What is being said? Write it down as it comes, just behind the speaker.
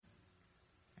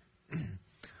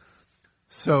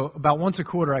So about once a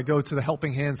quarter, I go to the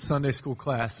Helping Hands Sunday School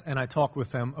class, and I talk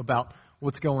with them about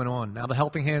what's going on. Now, the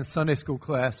Helping Hands Sunday School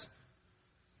class,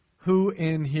 who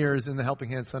in here is in the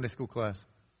Helping Hands Sunday School class?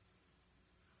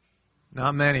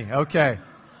 Not many. Okay.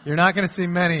 You're not going to see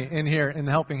many in here in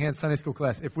the Helping Hands Sunday School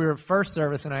class. If we were at first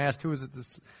service and I asked who was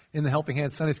in the Helping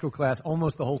Hands Sunday School class,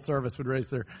 almost the whole service would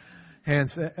raise their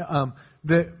hands.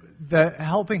 The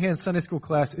Helping Hands Sunday School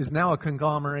class is now a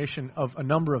conglomeration of a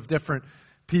number of different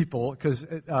people, because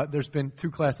there's been two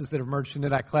classes that have merged into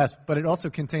that class, but it also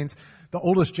contains the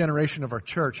oldest generation of our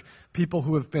church, people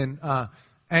who have been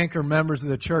anchor members of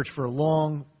the church for a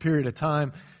long period of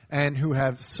time and who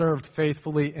have served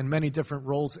faithfully in many different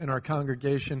roles in our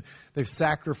congregation. They've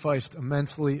sacrificed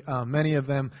immensely. Many of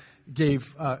them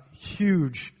gave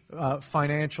huge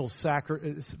financial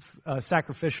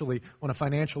sacrificially on a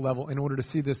financial level in order to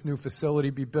see this new facility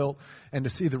be built and to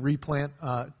see the replant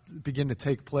begin to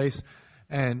take place.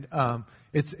 And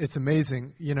it's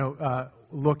amazing,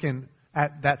 looking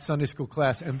at that Sunday school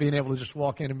class and being able to just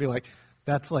walk in and be like,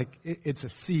 that's like, it's a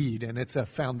seed and it's a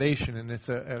foundation and it's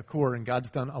a core, and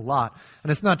God's done a lot.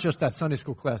 And it's not just that Sunday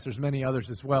school class. There's many others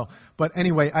as well. But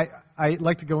anyway, I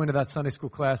like to go into that Sunday school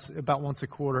class about once a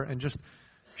quarter and just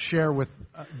share with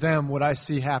them what I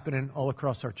see happening all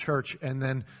across our church, and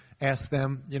then ask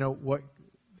them, what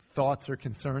thoughts or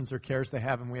concerns or cares they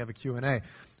have, and we have a Q&A.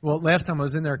 Well, last time I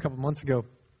was in there a couple months ago,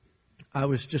 I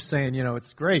was just saying,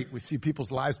 it's great. We see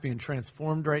people's lives being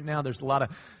transformed right now. There's a lot of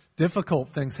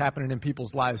difficult things happening in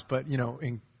people's lives, but,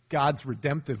 in God's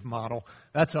redemptive model,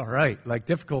 that's all right. Like,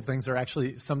 difficult things are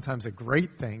actually sometimes a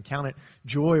great thing. Count it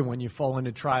joy when you fall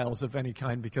into trials of any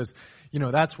kind, because,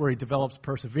 that's where He develops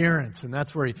perseverance, and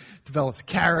that's where He develops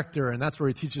character, and that's where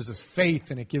He teaches us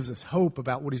faith, and it gives us hope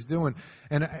about what He's doing.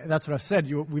 And that's what I've said.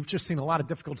 We've just seen a lot of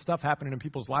difficult stuff happening in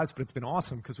people's lives, but it's been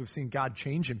awesome because we've seen God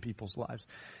change in people's lives.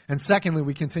 And secondly,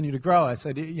 we continue to grow. I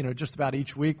said, just about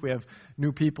each week we have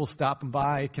new people stopping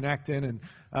by, connecting, and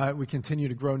we continue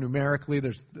to grow numerically.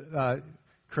 There's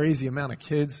crazy amount of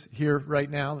kids here right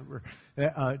now that we're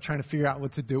trying to figure out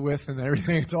what to do with and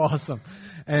everything. It's awesome.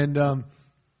 And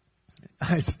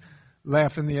I was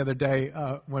laughing the other day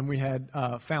when we had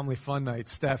family fun night.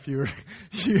 Steph, you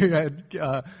had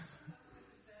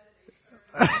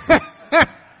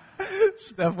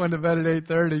Steph went to bed at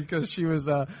 8:30 because she was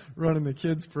running the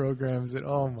kids programs.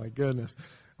 Oh my goodness,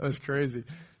 that was crazy.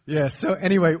 Yeah. So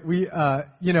anyway, I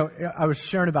was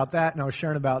sharing about that, and I was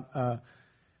sharing about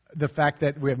the fact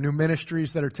that we have new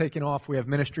ministries that are taking off. We have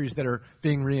ministries that are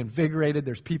being reinvigorated.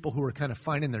 There's people who are kind of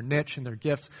finding their niche and their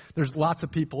gifts. There's lots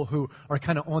of people who are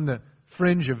kind of on the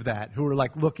fringe of that, who are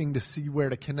like looking to see where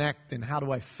to connect and how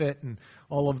do I fit and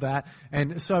all of that.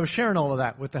 And so I was sharing all of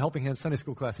that with the Helping Hands Sunday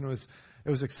School class, and it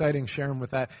was exciting sharing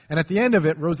with that. And at the end of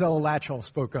it, Rosella Latchall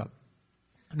spoke up.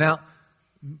 Now,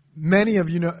 many of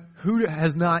you know, who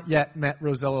has not yet met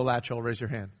Rosella Latchall? Raise your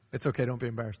hand. It's okay, don't be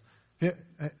embarrassed.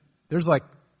 There's like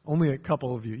only a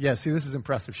couple of you. Yeah, see, this is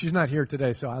impressive. She's not here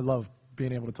today, so I love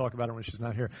being able to talk about her when she's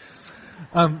not here.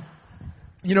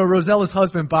 Rosella's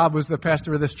husband, Bob, was the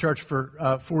pastor of this church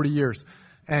for 40 years.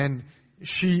 And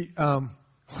she ran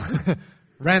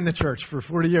the church for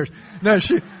 40 years. No,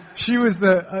 she was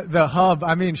the hub.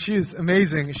 I mean, she's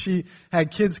amazing. She had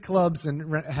kids clubs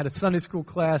and had a Sunday school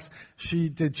class. She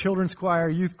did children's choir,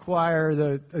 youth choir,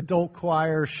 the adult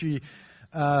choir. She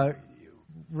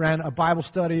ran a Bible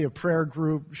study, a prayer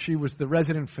group. She was the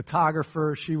resident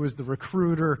photographer. She was the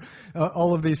recruiter,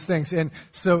 all of these things. And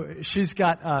so she's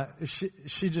got,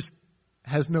 she just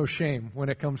has no shame when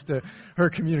it comes to her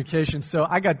communication. So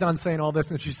I got done saying all this,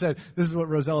 and she said, this is what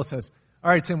Rosella says. All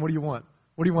right, Tim, what do you want?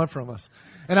 What do you want from us?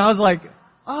 And I was like,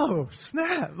 oh,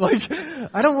 snap. Like,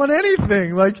 I don't want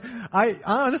anything. Like,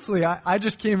 I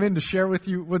just came in to share with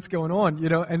you what's going on,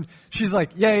 and she's like,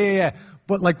 yeah.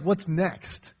 But like, what's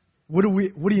next? What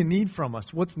do you need from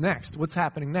us? What's next? What's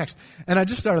happening next? And I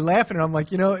just started laughing, and I'm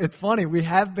like, it's funny. We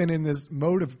have been in this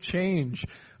mode of change.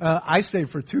 I say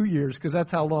for 2 years, because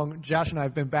that's how long Josh and I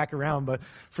have been back around. But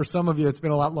for some of you, it's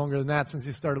been a lot longer than that since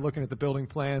you started looking at the building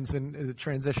plans and the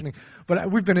transitioning.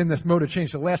 But we've been in this mode of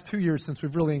change. The last 2 years since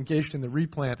we've really engaged in the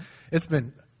replant, it's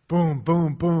been boom,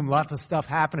 boom, boom, lots of stuff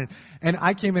happening. And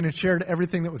I came in and shared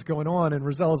everything that was going on, and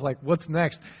Rosella's like, what's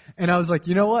next? And I was like,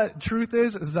 you know what? Truth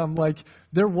is I'm like,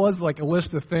 there was like a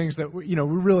list of things that, we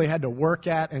really had to work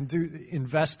at and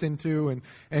invest into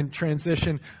and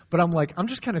transition. But I'm like, I'm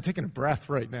just kind of taking a breath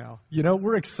right now.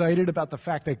 We're excited about the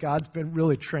fact that God's been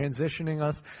really transitioning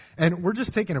us, and we're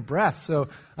just taking a breath. So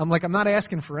I'm like, I'm not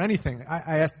asking for anything.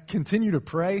 I continue to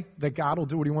pray that God will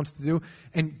do what He wants to do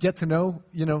and get to know,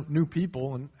 new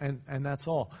people, and that's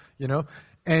all,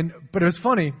 But it was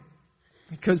funny.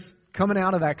 Because coming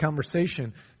out of that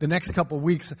conversation, the next couple of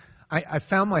weeks, I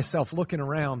found myself looking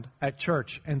around at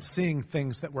church and seeing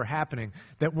things that were happening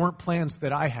that weren't plans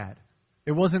that I had.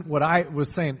 It wasn't what I was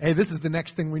saying, hey, this is the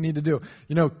next thing we need to do.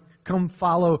 Come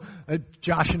follow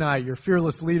Josh and I, your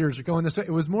fearless leaders, are going this way.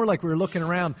 It was more like we were looking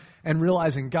around and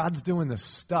realizing God's doing this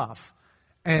stuff.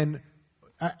 And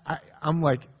I'm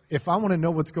like, if I want to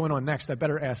know what's going on next, I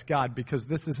better ask God, because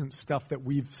this isn't stuff that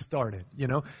we've started,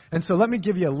 And so let me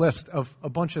give you a list of a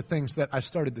bunch of things that I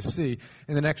started to see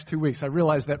in the next 2 weeks. I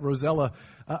realized that Rosella,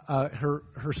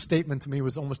 her statement to me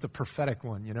was almost a prophetic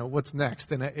one, what's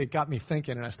next? And it got me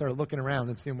thinking, and I started looking around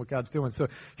and seeing what God's doing. So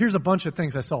here's a bunch of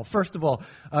things I saw. First of all,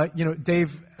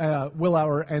 Dave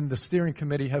Willauer and the steering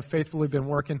committee have faithfully been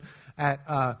working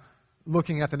at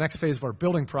looking at the next phase of our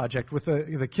building project with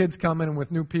the kids coming and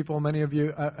with new people. Many of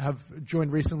you have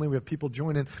joined recently. We have people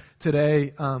joining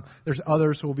today. There's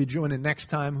others who will be joining next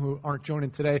time who aren't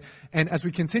joining today. And as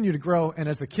we continue to grow and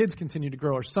as the kids continue to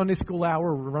grow, our Sunday school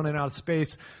hour, we're running out of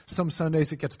space. Some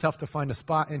Sundays it gets tough to find a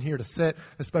spot in here to sit,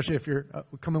 especially if you're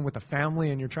coming with a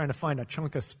family and you're trying to find a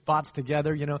chunk of spots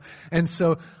together, And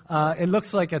so it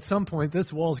looks like at some point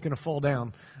this wall is going to fall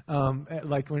down,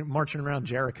 like when marching around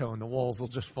Jericho and the walls will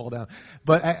just fall down.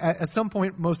 But at some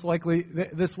point, most likely,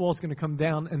 this wall is going to come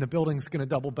down and the building's going to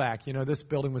double back. This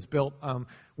building was built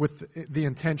with the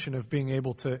intention of being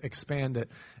able to expand it.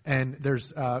 And there's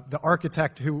the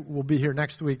architect who will be here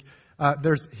next week.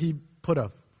 He put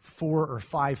a 4 or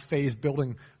 5 phase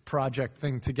building project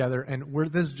thing together, and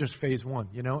this is just phase 1,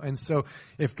 And so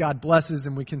if God blesses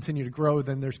and we continue to grow,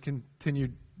 then there's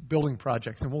continued building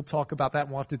projects, and we'll talk about that.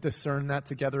 We'll have to discern that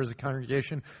together as a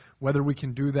congregation, whether we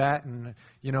can do that and,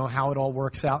 how it all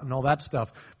works out and all that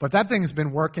stuff. But that thing's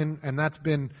been working, and that's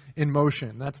been in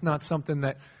motion. That's not something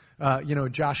that,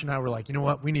 Josh and I were like,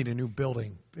 we need a new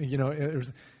building.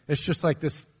 It's just like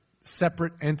this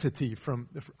separate entity from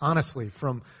the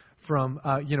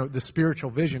spiritual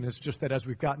vision. Is just that as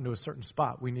we've gotten to a certain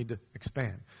spot, we need to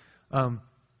expand.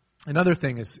 Another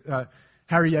thing is,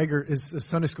 Harry Yeager is a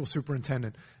Sunday school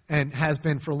superintendent and has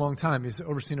been for a long time. He's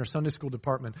overseen our Sunday school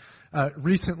department.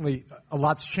 Recently, a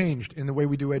lot's changed in the way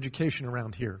we do education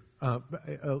around here.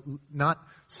 Not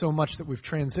so much that we've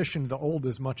transitioned the old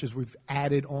as much as we've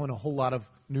added on a whole lot of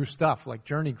new stuff like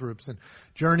journey groups and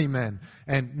journeymen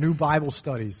and new Bible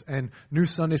studies and new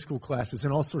Sunday school classes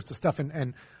and all sorts of stuff.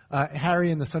 And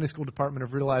Harry and the Sunday school department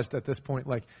have realized at this point,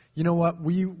 like,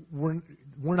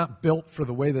 we're not built for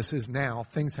the way this is now.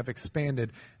 Things have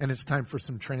expanded, and it's time for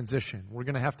some transition. We're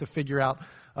going to have to figure out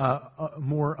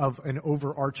more of an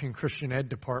overarching Christian ed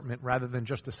department rather than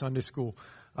just a Sunday school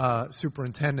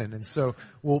superintendent. And so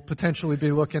we'll potentially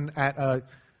be looking at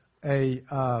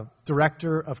a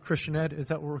director of Christian ed. Is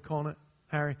that what we're calling it,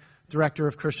 Harry? Director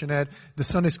of Christian ed. The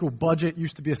Sunday school budget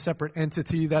used to be a separate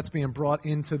entity. That's being brought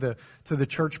into the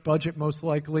church budget most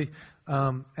likely.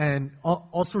 And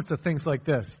all sorts of things like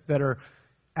this that are,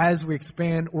 as we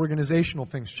expand, organizational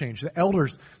things change. The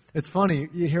elders, it's funny,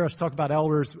 you hear us talk about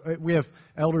elders. We have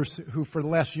elders who for the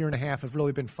last year and a half have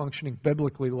really been functioning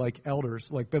biblically like elders,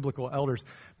 like biblical elders.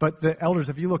 But the elders,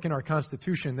 if you look in our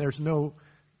Constitution, there's no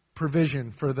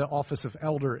provision for the office of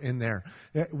elder in there.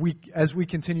 As we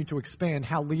continue to expand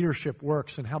how leadership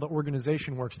works and how the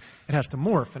organization works, it has to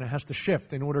morph and it has to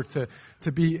shift in order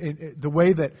to be the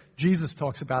way that Jesus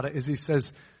talks about it. Is he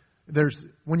says,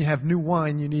 when you have new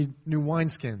wine, you need new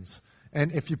wineskins.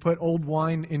 And if you put old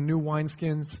wine in new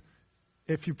wineskins,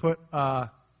 if you put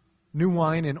new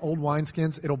wine in old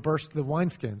wineskins, it'll burst the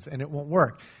wineskins and it won't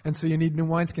work. And so you need new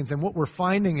wineskins. And what we're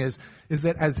finding is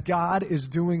that as God is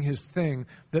doing his thing,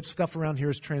 that stuff around here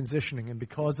is transitioning. And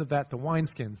because of that, the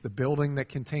wineskins, the building that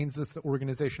contains us, the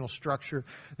organizational structure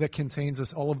that contains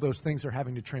us, all of those things are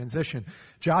having to transition.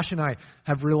 Josh and I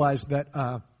have realized that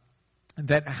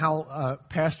how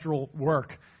pastoral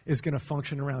work is going to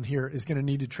function around here is going to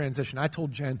need to transition. I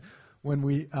told Jen when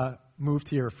we moved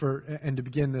here and to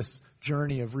begin this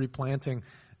journey of replanting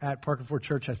at Park and Ford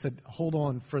Church, I said, hold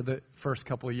on for the first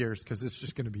couple of years because it's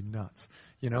just going to be nuts,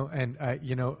 And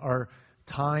our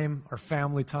time, our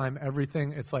family time,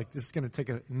 everything. It's like this is going to take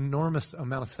an enormous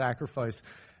amount of sacrifice,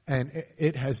 and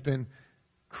it has been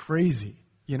crazy.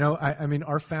 I mean,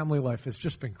 our family life has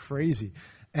just been crazy.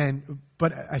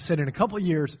 But I said in a couple of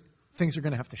years, things are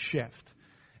going to have to shift.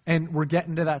 And we're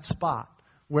getting to that spot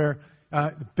where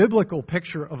the biblical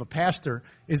picture of a pastor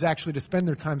is actually to spend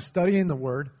their time studying the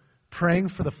Word, praying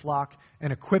for the flock,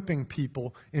 and equipping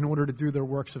people in order to do their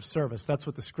works of service. That's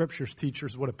what the Scriptures teach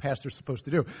us what a pastor's supposed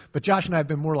to do. But Josh and I have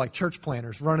been more like church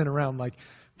planners, running around like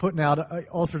putting out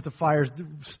all sorts of fires,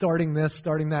 starting this,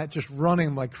 starting that, just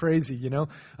running like crazy,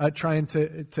 trying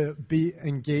to be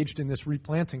engaged in this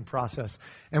replanting process.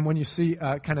 And when you see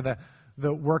kind of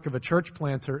the work of a church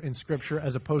planter in Scripture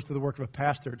as opposed to the work of a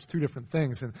pastor, it's two different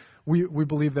things. And we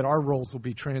believe that our roles will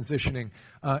be transitioning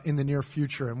in the near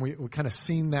future, and we kind of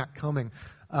seen that coming.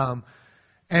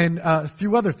 And a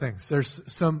few other things. There's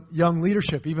some young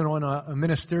leadership, even on a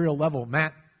ministerial level.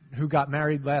 Matt, who got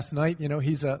married last night,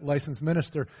 he's a licensed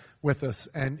minister with us,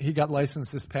 and he got licensed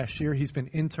this past year. He's been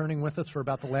interning with us for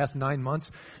about the last 9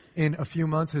 months. In a few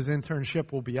months, his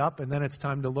internship will be up, and then it's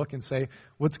time to look and say,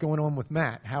 what's going on with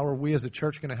Matt? How are we as a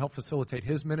church going to help facilitate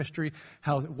his ministry?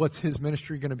 What's his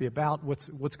ministry going to be about?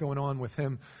 What's going on with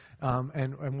him?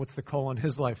 And what's the call on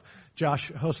his life?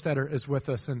 Josh Hostetter is with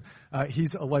us, and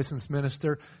he's a licensed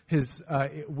minister.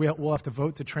 We'll have to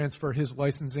vote to transfer his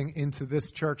licensing into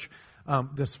this church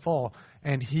this fall,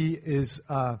 and he is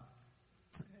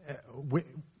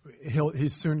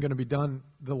he's soon going to be done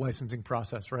the licensing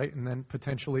process, right? And then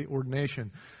potentially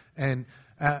ordination. And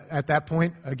at that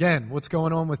point, again, what's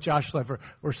going on with Josh Lever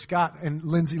or Scott and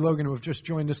Lindsay Logan, who have just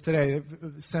joined us today,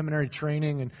 seminary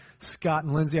training, and Scott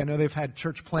and Lindsay, I know they've had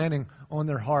church planning on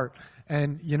their heart.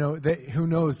 And, who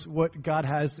knows what God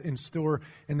has in store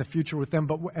in the future with them.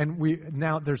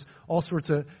 Now there's all sorts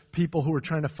of people who are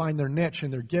trying to find their niche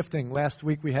and their gifting. Last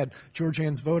week we had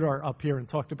Georgianne Zvodar up here and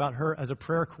talked about her as a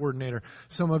prayer coordinator.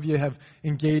 Some of you have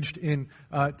engaged in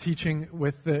teaching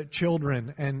with the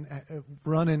children and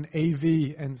running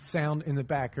AV and sound in the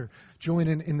back, or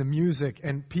joining in the music,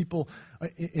 and people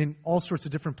in all sorts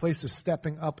of different places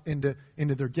stepping up into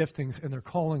their giftings and their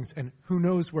callings. And who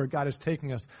knows where God is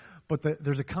taking us. But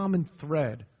there's a common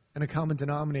thread and a common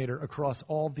denominator across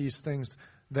all these things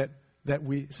that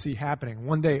we see happening.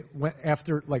 One day,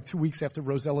 after 2 weeks after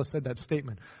Rosella said that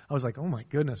statement, I was like, oh my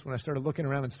goodness, when I started looking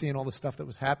around and seeing all the stuff that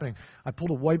was happening, I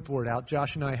pulled a whiteboard out.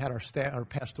 Josh and I had our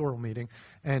pastoral meeting,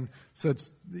 and so it's,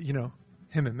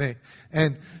 him and me.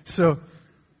 And so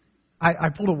I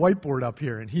pulled a whiteboard up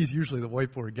here, and he's usually the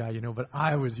whiteboard guy, but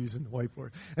I was using the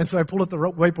whiteboard. And so I pulled up the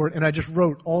whiteboard, and I just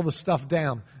wrote all the stuff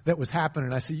down that was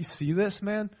happening. I said, you see this,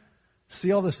 man?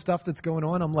 See all the stuff that's going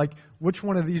on? I'm like, which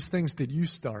one of these things did you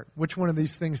start? Which one of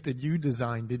these things did you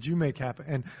design? Did you make happen?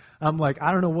 And I'm like,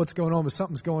 I don't know what's going on, but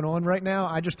something's going on right now.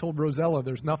 I just told Rosella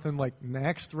there's nothing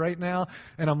next right now.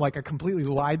 And I'm like, I completely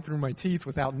lied through my teeth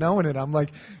without knowing it. I'm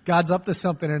like, God's up to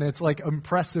something, and it's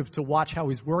impressive to watch how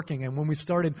he's working. And when we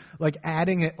started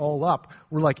adding it all up,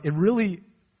 we're like, it really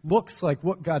looks like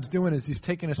what God's doing is he's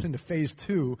taking us into phase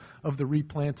 2 of the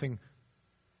replanting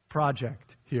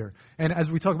project here. And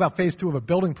as we talk about phase 2 of a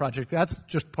building project, that's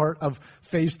just part of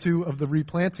phase 2 of the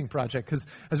replanting project, because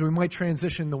as we might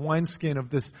transition the wineskin of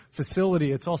this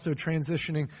facility, it's also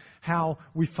transitioning how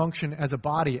we function as a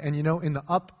body. And in the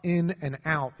up, in, and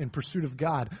out, in pursuit of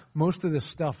God, most of this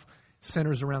stuff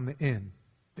centers around the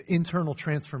internal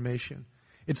transformation.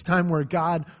 It's time where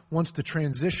God wants to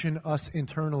transition us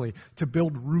internally, to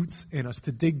build roots in us,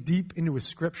 to dig deep into His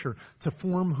Scripture, to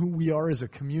form who we are as a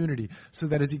community, so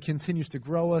that as He continues to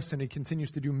grow us and He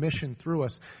continues to do mission through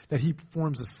us, that He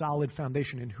forms a solid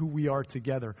foundation in who we are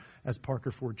together as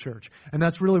Parker Ford Church. And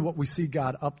that's really what we see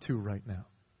God up to right now.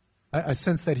 I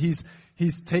sense that He's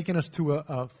taken us to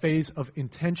a phase of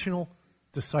intentional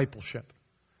discipleship.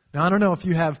 Now, I don't know if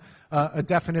you have a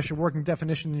working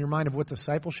definition in your mind of what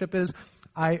discipleship is.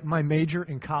 My major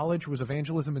in college was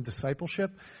evangelism and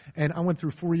discipleship, and I went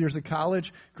through 4 years of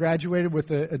college, graduated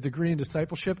with a degree in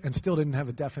discipleship, and still didn't have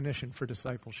a definition for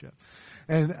discipleship.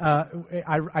 And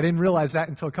I didn't realize that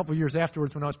until a couple of years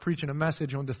afterwards when I was preaching a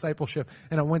message on discipleship,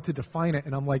 and I went to define it,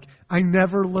 and I'm like, I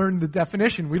never learned the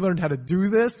definition. We learned how to do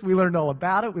this. We learned all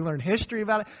about it. We learned history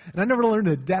about it, and I never learned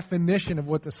the definition of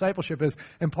what discipleship is.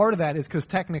 And part of that is because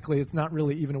technically it's not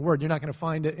really even a word. You're not going to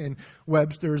find it in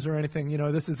Webster's or anything.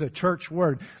 This is a church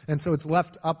word, and so it's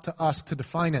left up to us to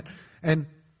define it. And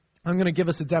I'm going to give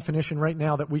us a definition right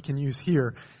now that we can use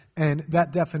here, and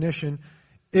that definition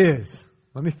is,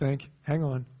 let me think, hang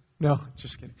on. No,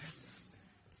 just kidding.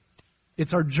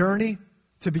 It's our journey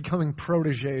to becoming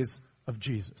protégés of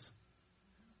Jesus.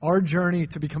 Our journey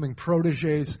to becoming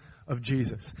protégés of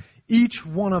Jesus. Each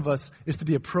one of us is to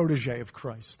be a protégé of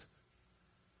Christ.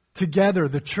 Together,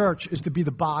 the church is to be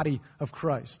the body of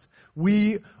Christ.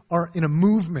 We are in a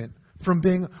movement from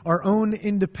being our own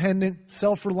independent,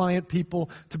 self-reliant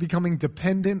people to becoming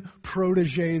dependent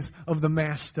protégés of the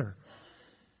Master.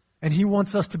 And He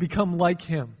wants us to become like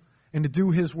Him and to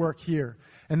do His work here.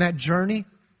 And that journey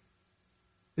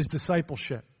is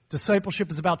discipleship.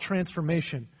 Discipleship is about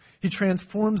transformation. He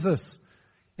transforms us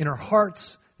in our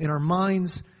hearts, in our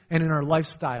minds, and in our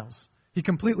lifestyles. He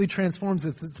completely transforms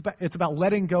us. It's about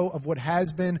letting go of what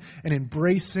has been and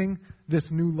embracing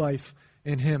this new life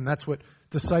in Him. That's what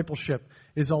discipleship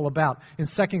is all about. In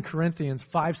 2 Corinthians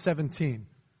 5:17,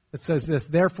 it says this,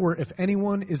 "Therefore, if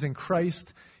anyone is in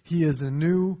Christ, he is a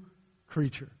new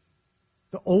creature.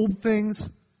 The old things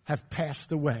have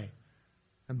passed away,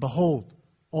 and behold,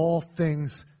 all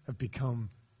things have become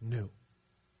new."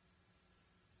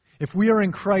 If we are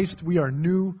in Christ, we are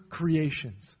new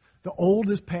creations. The old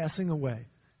is passing away,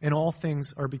 and all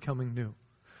things are becoming new.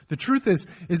 The truth is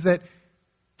that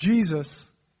Jesus,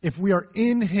 if we are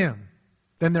in Him,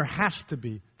 then there has to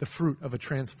be the fruit of a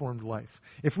transformed life.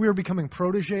 If we are becoming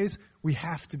protégés, we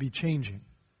have to be changing.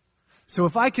 So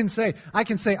if I can say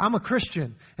I'm a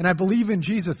Christian and I believe in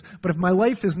Jesus, but if my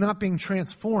life is not being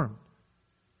transformed,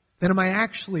 then am I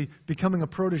actually becoming a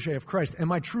protégé of Christ?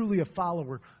 Am I truly a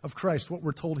follower of Christ? What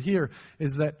we're told here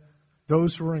is that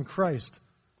those who are in Christ,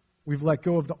 we've let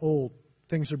go of the old.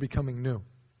 Things are becoming new.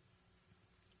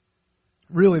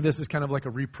 Really, this is kind of like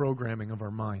a reprogramming of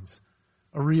our minds,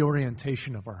 a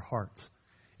reorientation of our hearts.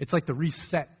 It's like the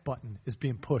reset button is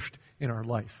being pushed in our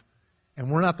life,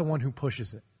 and we're not the one who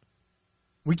pushes it.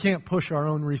 We can't push our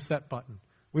own reset button.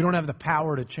 We don't have the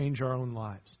power to change our own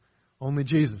lives. Only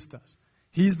Jesus does.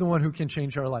 He's the one who can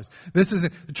change our lives.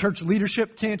 The church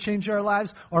leadership can't change our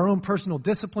lives. Our own personal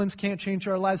disciplines can't change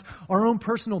our lives. Our own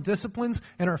personal disciplines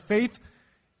and our faith,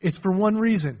 it's for one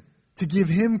reason, to give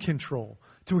Him control,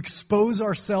 to expose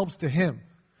ourselves to Him.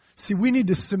 See, we need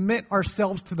to submit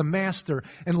ourselves to the Master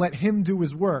and let Him do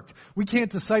His work. We can't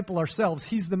disciple ourselves.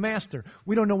 He's the Master.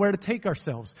 We don't know where to take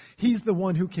ourselves. He's the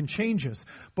one who can change us.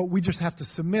 But we just have to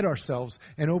submit ourselves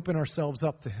and open ourselves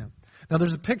up to Him. Now,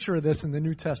 there's a picture of this in the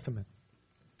New Testament.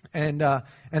 And I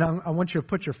want you to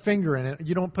put your finger in it.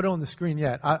 You don't put it on the screen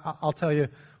yet. I'll tell you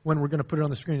when we're going to put it on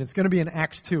the screen. It's going to be in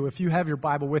Acts 2. If you have your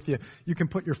Bible with you, you can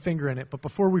put your finger in it. But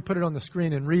before we put it on the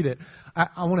screen and read it,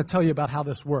 I want to tell you about how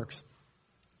this works.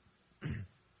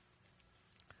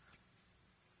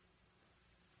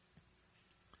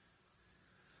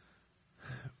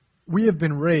 We have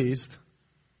been raised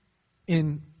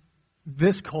in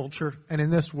this culture and in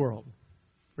this world.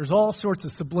 There's all sorts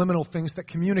of subliminal things that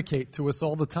communicate to us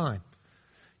all the time.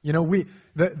 You know,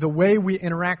 the way we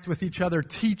interact with each other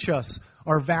teach us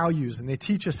our values, and they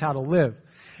teach us how to live.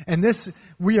 And this,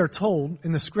 we are told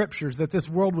in the Scriptures that this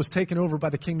world was taken over by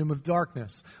the kingdom of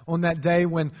darkness on that day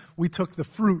when we took the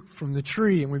fruit from the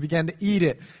tree and we began to eat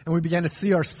it, and we began to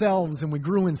see ourselves, and we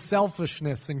grew in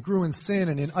selfishness and grew in sin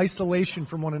and in isolation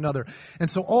from one another. And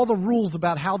so all the rules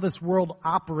about how this world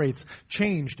operates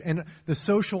changed, and the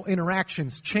social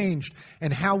interactions changed,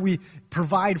 and how we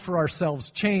provide for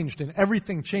ourselves changed, and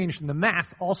everything changed, and the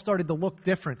math all started to look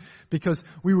different because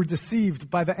we were deceived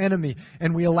by the enemy,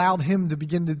 and we allowed him to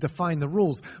begin to define the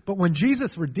rules. But when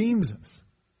Jesus redeems us,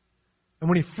 and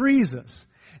when He frees us,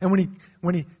 and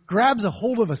when he grabs a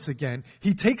hold of us again,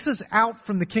 He takes us out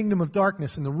from the kingdom of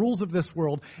darkness and the rules of this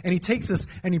world, and He takes us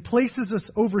and He places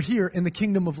us over here in the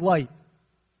kingdom of light.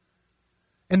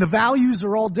 And the values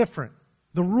are all different.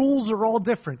 The rules are all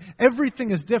different.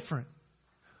 Everything is different.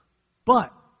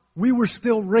 But we were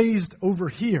still raised over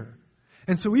here.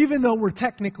 And so even though we're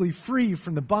technically free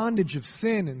from the bondage of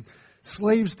sin and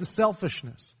slaves to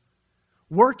selfishness,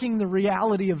 working the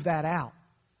reality of that out,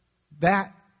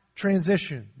 that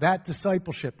transition, that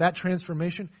discipleship, that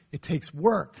transformation, it takes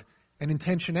work and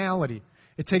intentionality.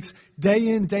 It takes day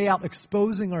in, day out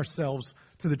exposing ourselves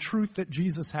to the truth that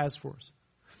Jesus has for us.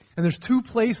 And there's two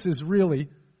places really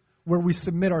where we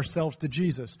submit ourselves to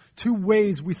Jesus. Two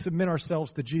ways we submit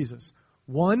ourselves to Jesus.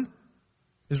 One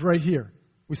is right here.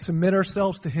 We submit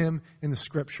ourselves to Him in the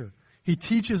Scripture. He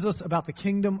teaches us about the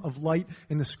kingdom of light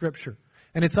in the Scripture.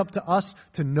 And it's up to us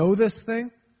to know this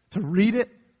thing, to read it,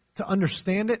 to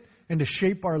understand it, and to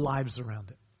shape our lives around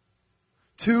it.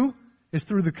 Two is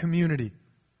through the community.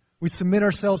 We submit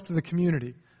ourselves to the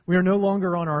community. We are no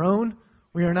longer on our own.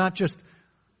 We are not just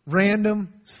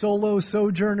random solo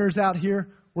sojourners out here.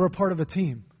 We're a part of a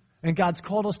team. And God's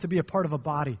called us to be a part of a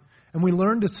body. And we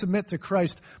learn to submit to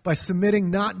Christ by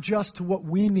submitting not just to what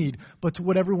we need, but to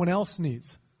what everyone else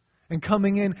needs. And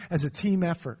coming in as a team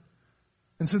effort.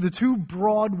 And so the two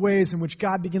broad ways in which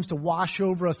God begins to wash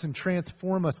over us and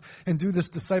transform us and do this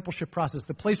discipleship process,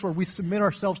 the place where we submit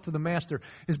ourselves to the Master,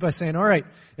 is by saying, all right,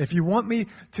 if you want me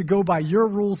to go by your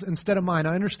rules instead of mine,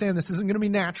 I understand this isn't going to be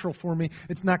natural for me.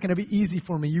 It's not going to be easy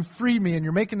for me. You freed me and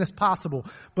you're making this possible,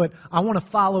 but I want to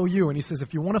follow you. And He says,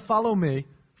 if you want to follow me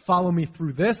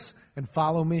through this and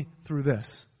follow me through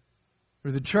this.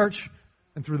 Through the church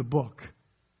and through the book.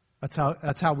 That's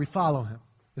how we follow Him.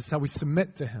 This is how we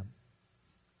submit to Him.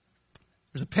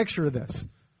 There's a picture of this.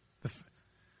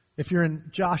 If you're in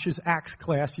Josh's Acts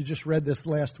class, you just read this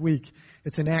last week.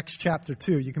 It's in Acts chapter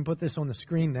 2. You can put this on the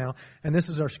screen now. And this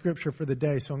is our scripture for the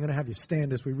day, so I'm going to have you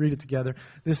stand as we read it together.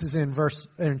 This is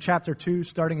in chapter 2,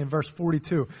 starting in verse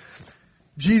 42.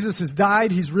 Jesus has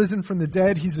died. He's risen from the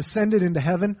dead. He's ascended into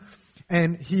heaven.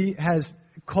 And he has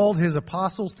called his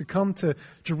apostles to come to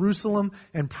Jerusalem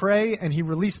and pray, and he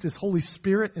released his Holy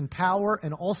Spirit in power,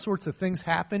 and all sorts of things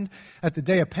happened at the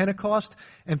day of Pentecost,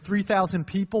 and 3,000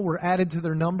 people were added to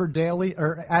their number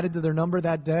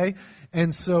that day.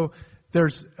 And so there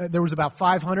was about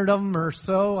 500 of them or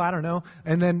so, I don't know,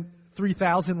 and then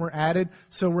 3,000 were added,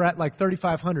 so we're at like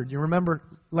 3,500. You remember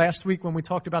last week when we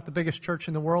talked about the biggest church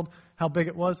in the world, how big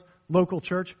it was? Local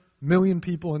church. 1 million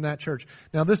people in that church.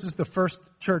 Now, this is the first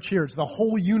church here. It's the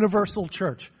whole universal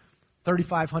church.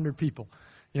 3,500 people.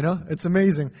 You know, it's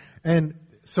amazing. And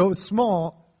so it was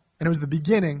small, and it was the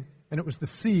beginning, and it was the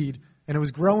seed, and it was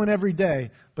growing every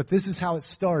day. But this is how it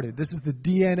started. This is the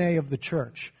DNA of the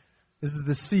church. This is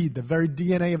the seed, the very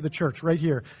DNA of the church, right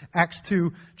here. Acts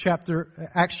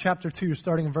chapter 2,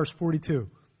 starting in verse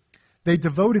 42. They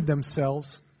devoted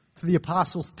themselves to the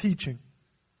apostles' teaching,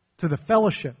 to the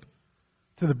fellowship,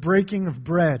 to the breaking of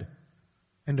bread,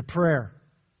 and to prayer.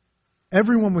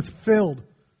 Everyone was filled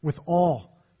with awe,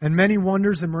 and many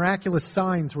wonders and miraculous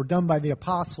signs were done by the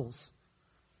apostles.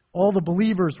 All the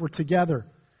believers were together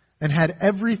and had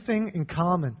everything in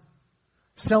common.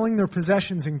 Selling their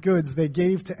possessions and goods, they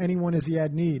gave to anyone as he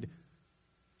had need.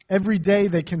 Every day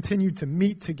they continued to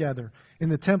meet together in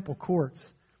the temple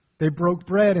courts. They broke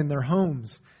bread in their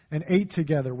homes and ate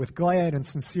together with glad and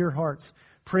sincere hearts,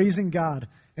 praising God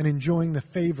and enjoying the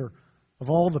favor of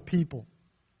all the people.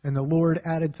 And the Lord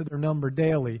added to their number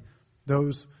daily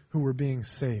those who were being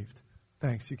saved.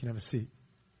 Thanks. You can have a seat.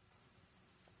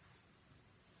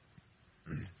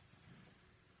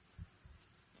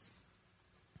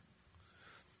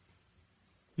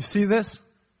 You see this?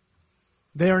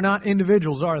 They are not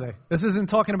individuals, are they? This isn't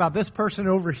talking about this person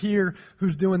over here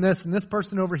who's doing this, and this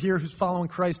person over here who's following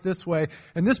Christ this way,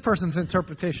 and this person's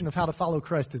interpretation of how to follow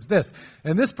Christ is this,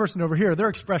 and this person over here, their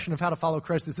expression of how to follow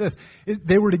Christ is this.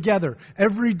 They were together.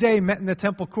 Every day met in the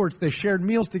temple courts. They shared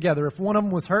meals together. If one of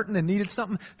them was hurting and needed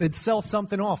something, they'd sell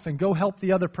something off and go help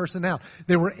the other person out.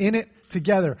 They were in it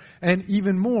together. And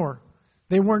even more,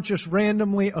 they weren't just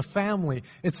randomly a family.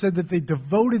 It said that they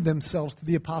devoted themselves to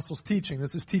the apostles' teaching.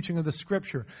 This is teaching of the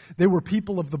Scripture. They were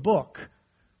people of the book.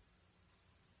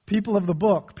 People of the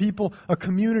book. People, a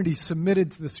community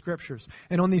submitted to the Scriptures.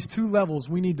 And on these two levels,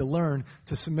 we need to learn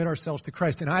to submit ourselves to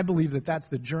Christ. And I believe that that's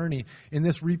the journey in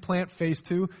this replant phase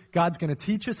 2. God's going to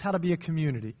teach us how to be a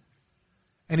community.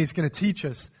 And He's going to teach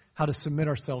us how to submit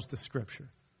ourselves to Scripture.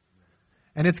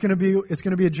 And it's going to be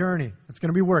a journey. It's going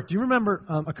to be work. Do you remember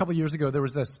a couple years ago there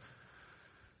was this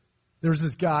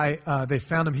guy, they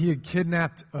found him, he had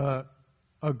kidnapped a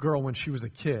girl when she was a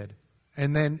kid.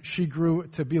 And then she grew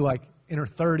to be like in her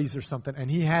 30s or something,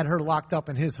 and he had her locked up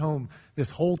in his home this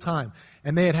whole time.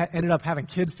 And they had ended up having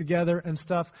kids together and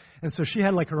stuff. And so she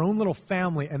had like her own little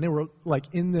family, and they were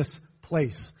like in this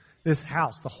place, this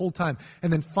house the whole time.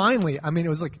 And then finally, I mean, it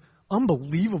was like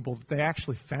unbelievable that they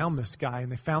actually found this guy,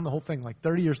 and they found the whole thing like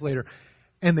 30 years later.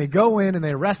 And they go in and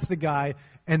they arrest the guy,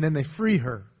 and then they free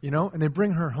her, you know, and they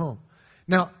bring her home.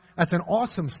 Now, that's an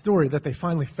awesome story that they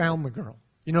finally found the girl.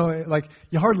 You know, like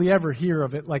you hardly ever hear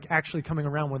of it like actually coming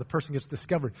around where the person gets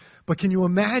discovered. But can you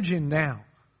imagine now?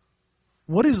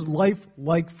 What is life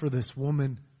like for this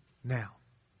woman now?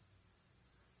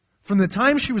 From the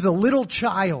time she was a little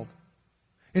child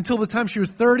until the time she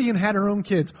was 30 and had her own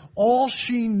kids, all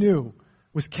she knew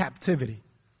was captivity.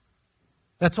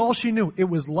 That's all she knew. It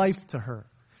was life to her.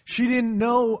 She didn't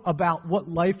know about what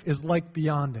life is like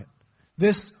beyond it.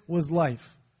 This was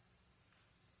life.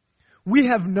 We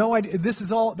have no idea.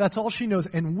 That's all she knows.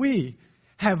 And we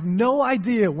have no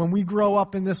idea when we grow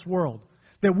up in this world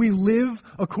that we live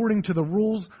according to the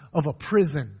rules of a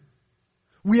prison.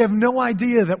 We have no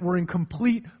idea that we're in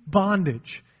complete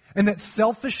bondage. And that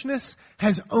selfishness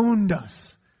has owned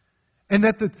us. And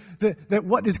that that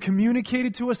what is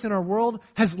communicated to us in our world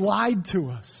has lied to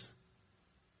us.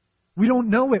 We don't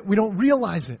know it. We don't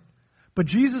realize it. But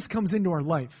Jesus comes into our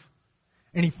life.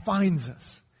 And He finds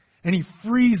us. And He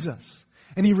frees us.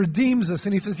 And He redeems us.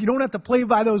 And He says, you don't have to play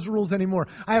by those rules anymore.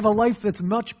 I have a life that's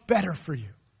much better for you.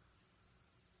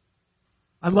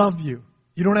 I love you.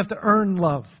 You don't have to earn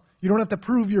love. You don't have to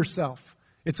prove yourself.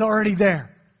 It's already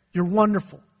there. You're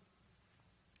wonderful.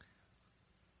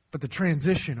 But the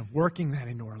transition of working that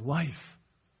into our life,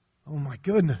 oh my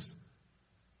goodness,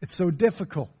 it's so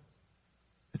difficult.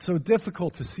 It's so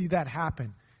difficult to see that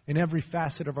happen in every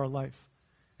facet of our life.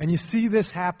 And you see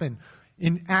this happen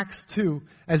in Acts 2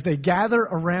 as they gather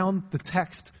around the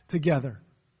text together.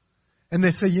 And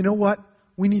they say, you know what?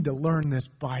 We need to learn this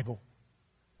Bible.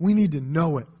 We need to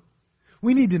know it.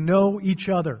 We need to know each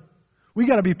other. We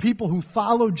got to be people who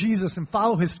follow Jesus and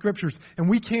follow His Scriptures. And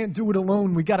we can't do it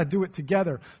alone. We got to do it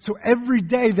together. So every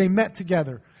day they met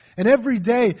together. And every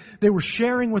day they were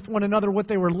sharing with one another what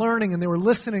they were learning, and they were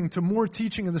listening to more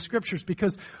teaching of the Scriptures,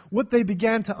 because what they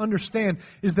began to understand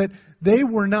is that they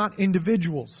were not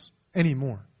individuals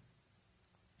anymore.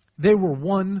 They were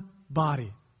one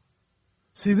body.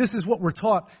 See, this is what we're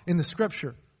taught in the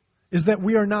Scripture, is that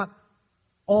we are not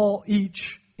all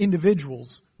each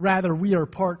individuals. Rather, we are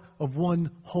part of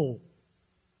one whole.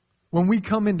 When we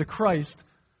come into Christ,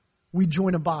 we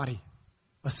join a body,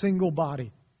 a single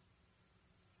body,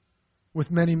 with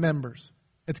many members.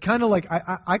 It's kind of like,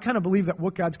 I kind of believe that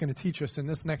what God's going to teach us in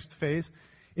this next phase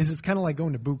is it's kind of like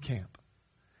going to boot camp.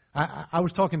 I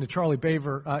was talking to Charlie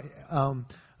Baver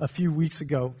a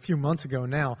few months ago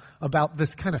now, about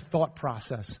this kind of thought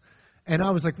process. And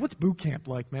I was like, what's boot camp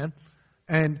like, man?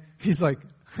 And he's like,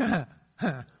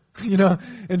 you know,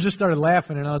 and just started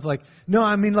laughing. And I was like, no,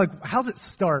 I mean, like, how's it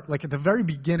start? Like, at the very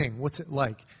beginning, what's it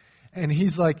like? And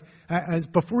he's like,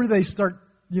 before they start,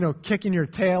 you know, kicking your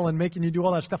tail and making you do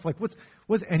all that stuff, like,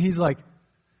 and he's like,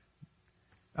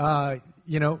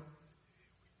 you know,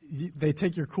 they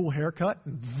take your cool haircut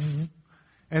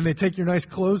and they take your nice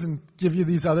clothes and give you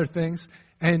these other things.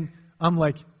 And I'm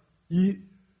like,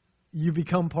 you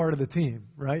become part of the team,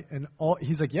 right? And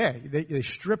he's like, yeah, they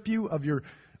strip you of your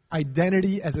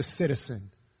identity as a citizen.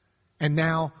 And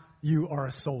now you are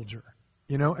a soldier,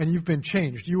 you know, and you've been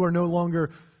changed. You are no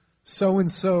longer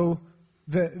so-and-so,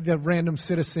 the random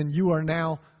citizen. You are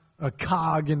now a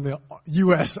cog in the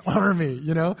U.S. Army,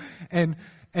 you know?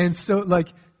 And so, like,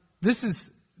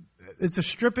 it's a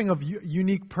stripping of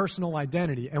unique personal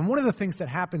identity. And one of the things that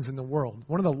happens in the world,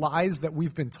 one of the lies that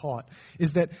we've been taught,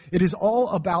 is that it is all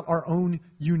about our own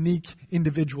unique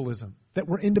individualism, that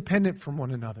we're independent from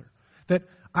one another, that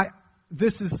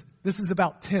this is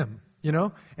about Tim, you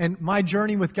know? And my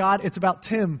journey with God, it's about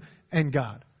Tim and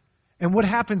God. And what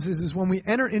happens is when we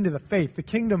enter into the faith, the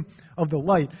kingdom of the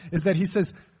light, is that He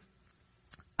says,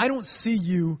 I don't see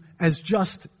you as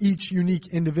just each unique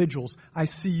individuals. I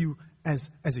see you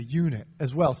as a unit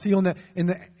as well. See, in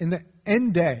the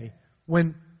end day,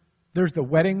 when there's the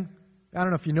wedding, I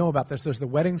don't know if you know about this, there's the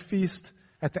wedding feast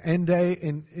at the end day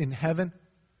in heaven.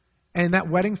 And that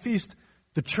wedding feast,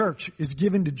 the church is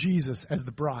given to Jesus as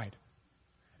the bride.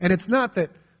 And it's not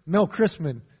that Mel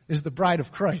Christman is the bride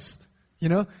of Christ. You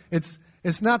know, it's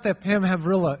not that Pam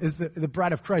Havrilla is the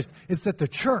bride of Christ. It's that the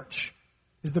church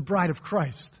is the bride of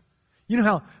Christ. You know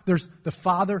how there's the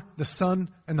Father, the Son,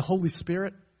 and the Holy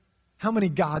Spirit? How many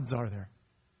gods are there?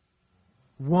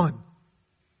 One.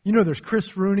 You know, there's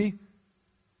Chris Rooney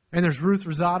and there's Ruth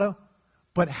Rosado,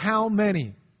 but how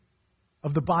many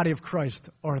of the body of Christ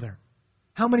are there?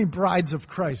 How many brides of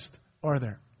Christ are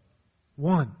there?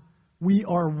 One. We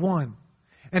are one.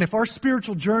 And if our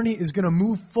spiritual journey is going to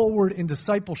move forward in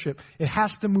discipleship, it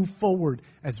has to move forward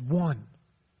as one.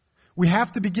 We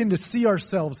have to begin to see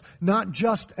ourselves not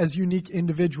just as unique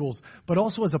individuals, but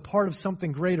also as a part of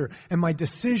something greater. And my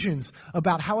decisions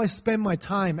about how I spend my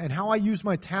time and how I use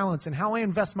my talents and how I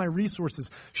invest my resources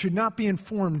should not be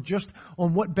informed just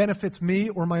on what benefits me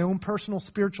or my own personal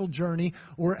spiritual journey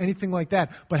or anything like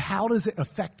that. But how does it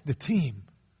affect the team?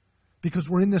 Because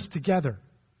we're in this together.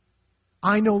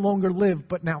 I no longer live,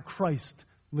 but now Christ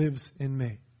lives in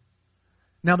me.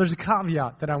 Now, there's a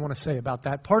caveat that I want to say about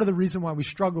that. Part of the reason why we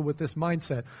struggle with this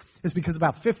mindset is because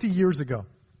about 50 years ago,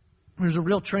 there's a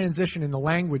real transition in the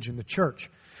language in the church.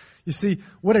 You see,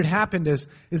 what had happened is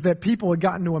that people had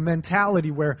gotten to a mentality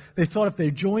where they thought if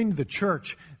they joined the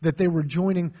church, that they were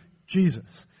joining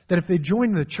Jesus. That if they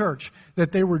joined the church,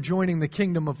 that they were joining the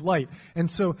kingdom of light. And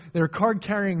so they're a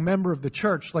card-carrying member of the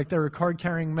church, like they're a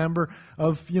card-carrying member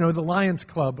of, you know, the Lions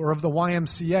Club or of the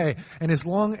YMCA. And as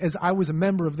long as I was a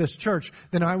member of this church,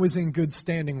 then I was in good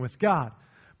standing with God.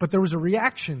 But there was a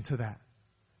reaction to that,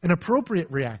 an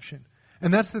appropriate reaction.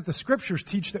 And that's that the Scriptures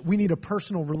teach that we need a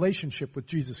personal relationship with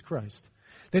Jesus Christ.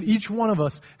 That each one of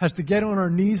us has to get on our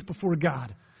knees before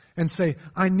God and say,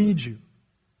 I need you.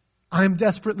 I am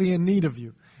desperately in need of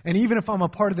you. And even if I'm a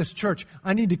part of this church,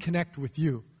 I need to connect with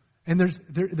you. And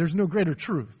there's no greater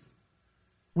truth.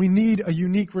 We need a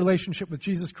unique relationship with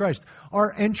Jesus Christ.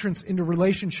 Our entrance into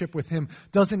relationship with Him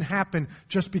doesn't happen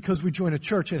just because we join a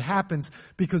church. It happens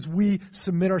because we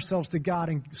submit ourselves to God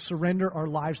and surrender our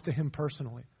lives to Him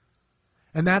personally.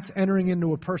 And that's entering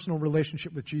into a personal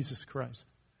relationship with Jesus Christ.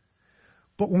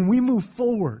 But when we move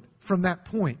forward from that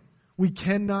point, we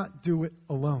cannot do it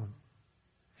alone.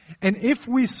 And if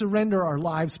we surrender our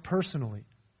lives personally,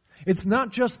 it's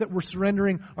not just that we're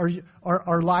surrendering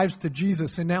our lives to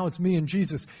Jesus and now it's me and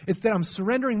Jesus. It's that I'm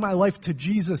surrendering my life to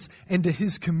Jesus and to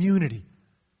His community.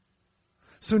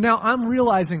 So now I'm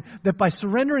realizing that by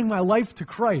surrendering my life to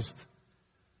Christ,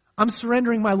 I'm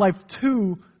surrendering my life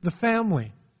to the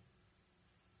family.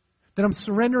 That I'm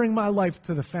surrendering my life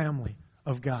to the family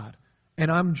of God.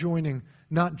 And I'm joining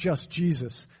not just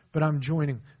Jesus, but I'm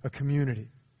joining a community.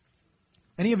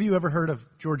 Any of you ever heard of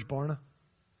George Barna?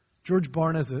 George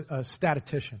Barna is a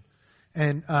statistician.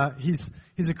 And he's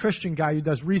a Christian guy who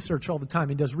does research all the time.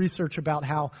 He does research about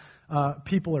how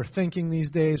people are thinking these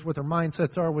days, what their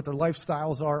mindsets are, what their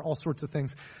lifestyles are, all sorts of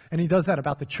things. And he does that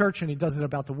about the church, and he does it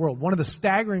about the world. One of the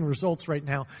staggering results right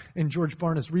now in George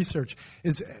Barna's research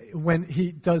is when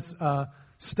he does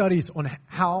studies on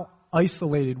how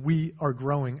isolated we are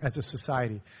growing as a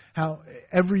society. How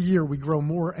every year we grow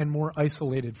more and more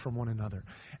isolated from one another.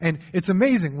 And it's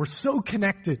amazing. We're so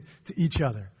connected to each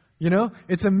other. You know,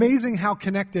 it's amazing how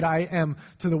connected I am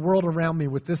to the world around me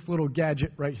with this little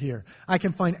gadget right here. I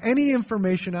can find any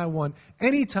information I want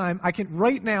anytime.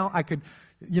 Right now, I could,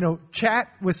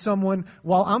 chat with someone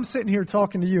while I'm sitting here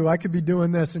talking to you. I could be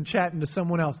doing this and chatting to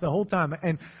someone else the whole time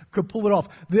and could pull it off.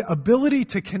 The ability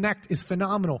to connect is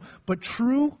phenomenal, but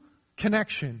true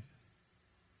connection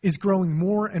is growing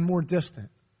more and more distant.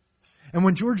 And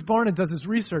when George Barna does his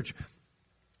research,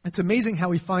 it's amazing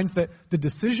how he finds that the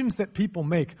decisions that people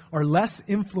make are less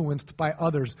influenced by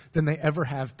others than they ever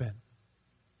have been.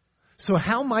 So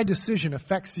how my decision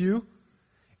affects you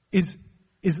is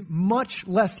much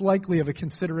less likely of a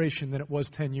consideration than it was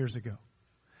 10 years ago.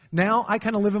 Now I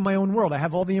kind of live in my own world. I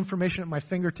have all the information at my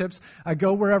fingertips. I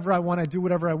go wherever I want. I do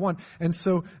whatever I want. And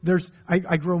so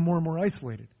I grow more and more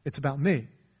isolated. It's about me.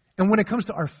 And when it comes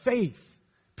to our faith,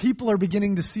 people are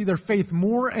beginning to see their faith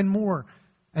more and more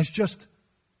as just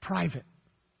private,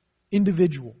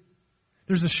 individual.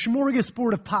 There's a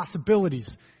smorgasbord of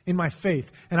possibilities in my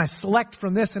faith. And I select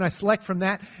from this and I select from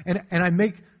that. And I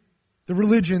make the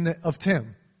religion of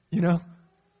Tim,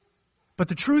 But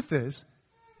the truth is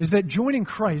that joining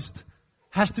Christ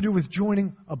has to do with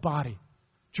joining a body,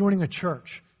 joining a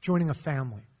church, joining a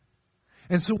family.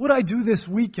 And so what I do this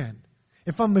weekend,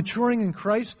 if I'm maturing in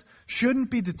Christ,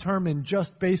 shouldn't be determined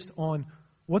just based on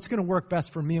what's going to work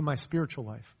best for me in my spiritual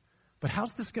life. But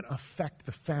how's this going to affect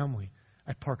the family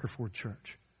at Parker Ford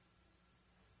Church?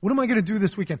 What am I going to do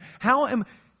this weekend?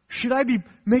 Should I be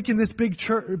making this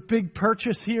big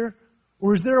purchase here?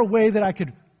 Or is there a way that I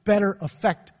could better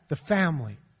affect the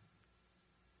family?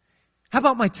 How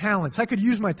about my talents? I could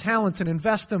use my talents and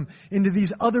invest them into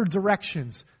these other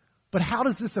directions. But how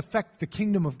does this affect the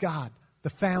kingdom of God, the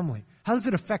family? How does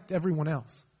it affect everyone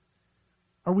else?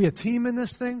 Are we a team in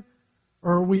this thing?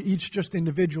 Or are we each just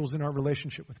individuals in our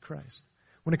relationship with Christ?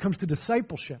 When it comes to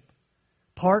discipleship,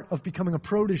 part of becoming a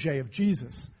protege of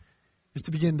Jesus is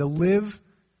to begin to live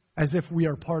as if we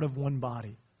are part of one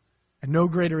body. And no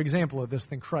greater example of this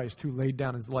than Christ, who laid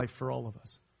down His life for all of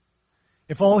us.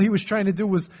 If all He was trying to do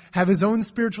was have His own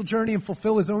spiritual journey and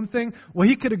fulfill His own thing, well,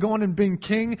 He could have gone and been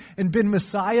king and been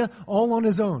Messiah all on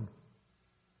His own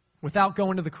without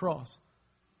going to the cross.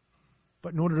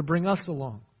 But in order to bring us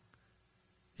along,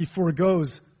 He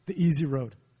forgoes the easy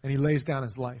road and He lays down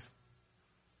His life.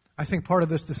 I think part of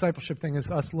this discipleship thing is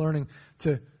us learning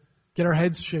to get our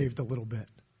heads shaved a little bit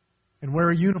and wear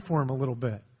a uniform a little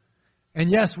bit. And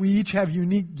yes, we each have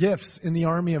unique gifts in the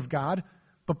army of God.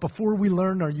 But before we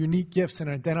learn our unique gifts and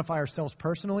identify ourselves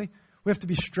personally, we have to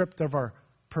be stripped of our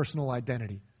personal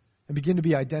identity and begin to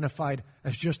be identified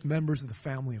as just members of the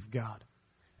family of God.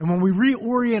 And when we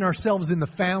reorient ourselves in the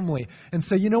family and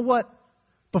say, you know what?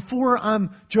 Before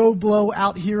I'm Joe Blow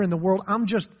out here in the world, I'm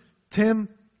just Tim,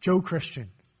 Joe Christian,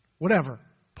 whatever,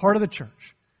 part of the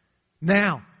church.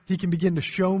 Now He can begin to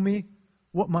show me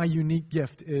what my unique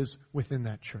gift is within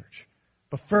that church.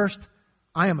 But first,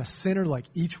 I am a sinner like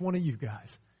each one of you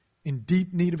guys, in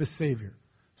deep need of a Savior.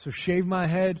 So shave my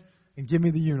head and give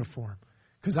me the uniform,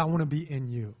 because I want to be in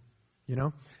you,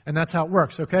 And that's how it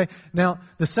works, okay? Now,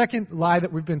 the second lie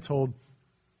that we've been told,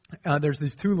 there's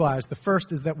these two lies. The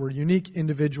first is that we're unique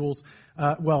individuals,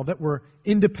 that we're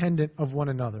independent of one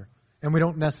another. And we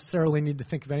don't necessarily need to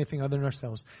think of anything other than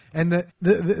ourselves. And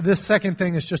the second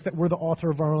thing is just that we're the author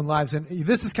of our own lives. And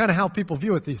this is kind of how people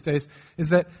view it these days, is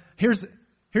that here's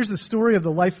the story of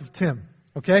the life of Tim,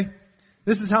 okay?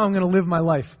 This is how I'm going to live my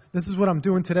life. This is what I'm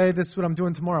doing today. This is what I'm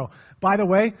doing tomorrow. By the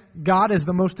way, God is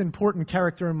the most important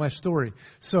character in my story.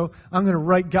 So I'm going to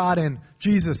write God in.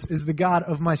 Jesus is the God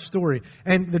of my story.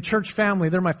 And the church family,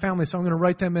 they're my family, so I'm going to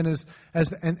write them in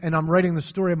and I'm writing the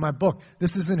story of my book.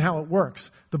 This isn't how it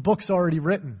works. The book's already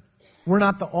written. We're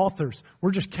not the authors.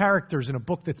 We're just characters in a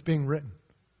book that's being written.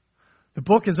 The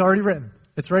book is already written.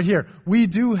 It's right here. We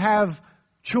do have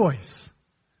choice.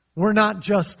 We are not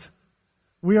just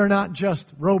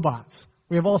robots.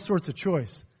 We have all sorts of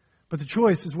choice. But the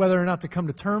choice is whether or not to come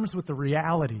to terms with the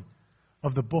reality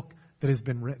of the book that has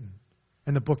been written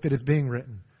and the book that is being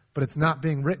written. But it's not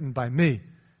being written by me.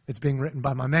 It's being written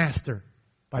by my master,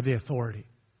 by the authority.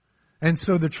 And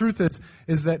so the truth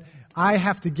is that I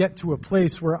have to get to a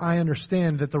place where I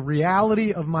understand that the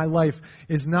reality of my life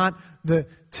is not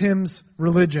Tim's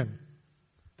religion.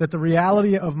 That the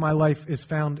reality of my life is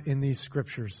found in these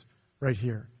scriptures right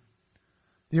here.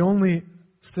 The only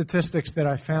statistics that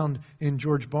I found from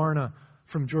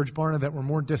George Barna that were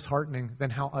more disheartening than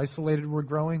how isolated we're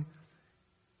growing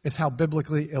is how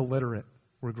biblically illiterate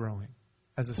we're growing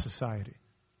as a society.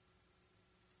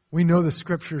 We know the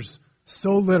scriptures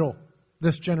so little,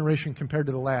 this generation compared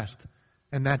to the last,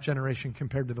 and that generation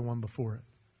compared to the one before it.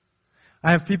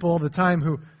 I have people all the time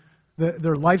who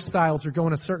their lifestyles are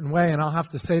going a certain way, and I'll have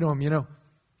to say to them,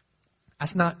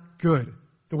 that's not good,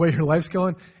 the way your life's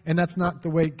going, and that's not the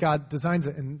way God designs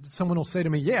it. And someone will say to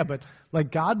me, yeah, but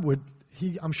like God would,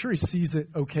 I'm sure he sees it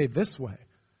okay this way,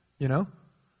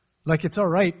 Like it's all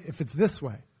right if it's this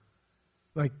way.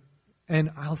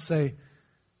 And I'll say,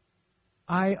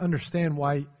 I understand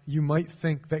why you might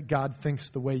think that God thinks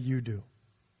the way you do.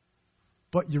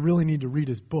 But you really need to read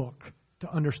his book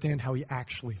to understand how he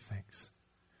actually thinks.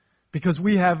 Because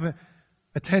we have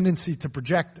a tendency to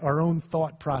project our own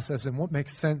thought process and what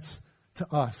makes sense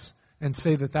to us and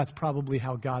say that that's probably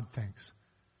how God thinks.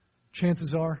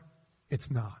 Chances are,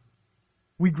 it's not.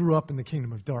 We grew up in the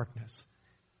kingdom of darkness.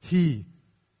 He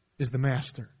is the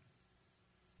master.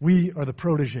 We are the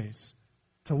protégés.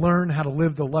 To learn how to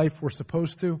live the life we're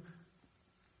supposed to,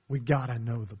 we gotta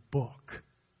know the book.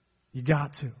 You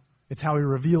got to. It's how he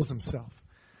reveals himself.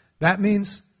 That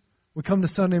means we come to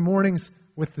Sunday mornings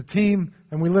with the team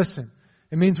and we listen.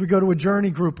 It means we go to a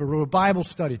journey group or to a Bible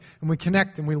study and we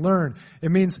connect and we learn.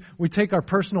 It means we take our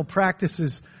personal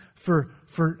practices for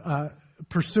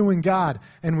pursuing God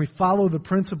and we follow the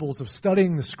principles of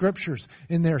studying the scriptures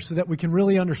in there so that we can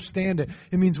really understand it.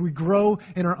 It means we grow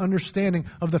in our understanding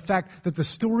of the fact that the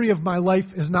story of my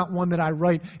life is not one that I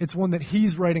write, it's one that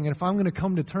he's writing. And if I'm going to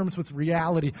come to terms with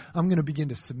reality, I'm going to begin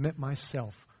to submit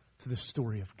myself to the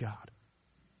story of God.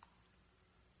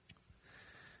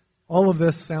 All of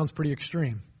this sounds pretty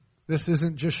extreme. This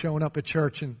isn't just showing up at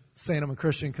church and saying I'm a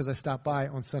Christian because I stop by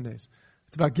on Sundays.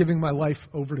 It's about giving my life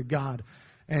over to God.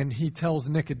 And he tells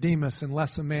Nicodemus,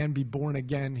 unless a man be born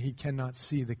again, he cannot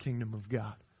see the kingdom of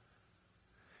God.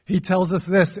 He tells us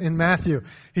this in Matthew.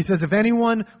 He says, if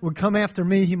anyone would come after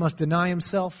me, he must deny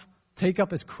himself, take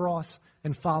up his cross,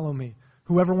 and follow me.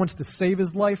 Whoever wants to save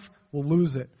his life will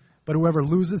lose it. But whoever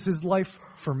loses his life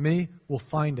for me will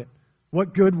find it.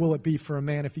 What good will it be for a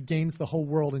man if he gains the whole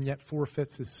world and yet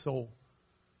forfeits his soul?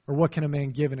 Or what can a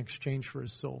man give in exchange for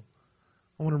his soul?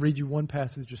 I want to read you one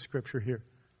passage of Scripture here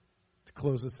to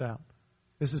close us out.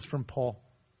 This is from Paul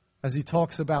as he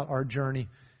talks about our journey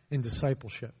in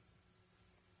discipleship.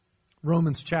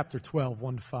 Romans chapter 12,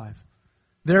 1-5.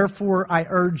 Therefore I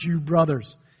urge you,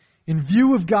 brothers, in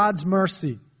view of God's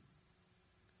mercy,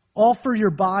 offer your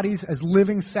bodies as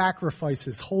living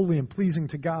sacrifices, holy and pleasing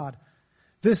to God.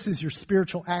 This is your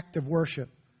spiritual act of worship.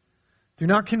 Do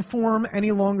not conform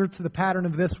any longer to the pattern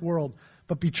of this world,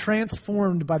 but be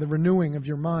transformed by the renewing of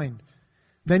your mind.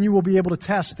 Then you will be able to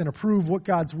test and approve what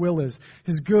God's will is,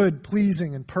 his good,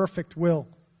 pleasing, and perfect will.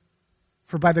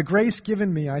 For by the grace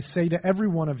given me, I say to every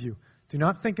one of you, do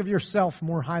not think of yourself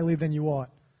more highly than you ought,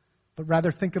 but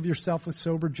rather think of yourself with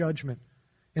sober judgment,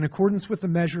 in accordance with the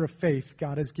measure of faith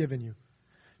God has given you.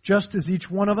 Just as each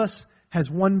one of us has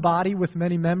one body with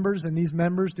many members, and these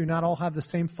members do not all have the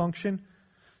same function,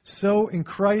 so in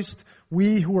Christ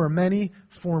we who are many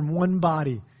form one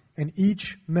body, and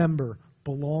each member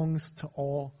belongs to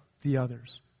all the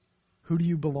others. Who do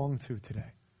you belong to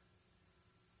today?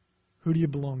 Who do you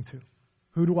belong to?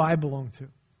 Who do I belong to?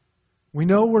 We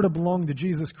know we're to belong to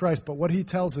Jesus Christ, but what he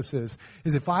tells us is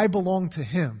if I belong to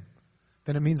him,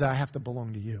 then it means I have to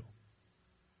belong to you.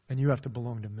 And you have to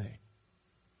belong to me.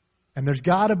 And there's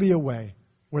got to be a way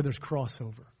where there's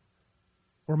crossover.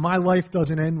 Where my life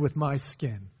doesn't end with my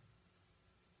skin,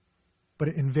 but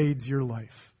it invades your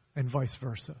life and vice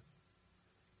versa.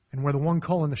 And where the one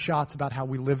calling the shots about how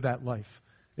we live that life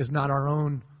is not our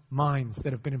own minds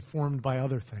that have been informed by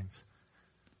other things,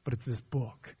 but it's this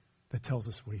book that tells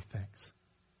us what he thinks.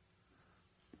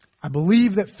 I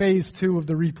believe that phase 2 of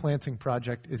the replanting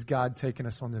project is God taking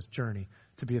us on this journey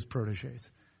to be his protégés.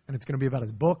 And it's going to be about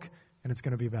his book, and it's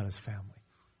going to be about his family.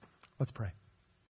 Let's pray.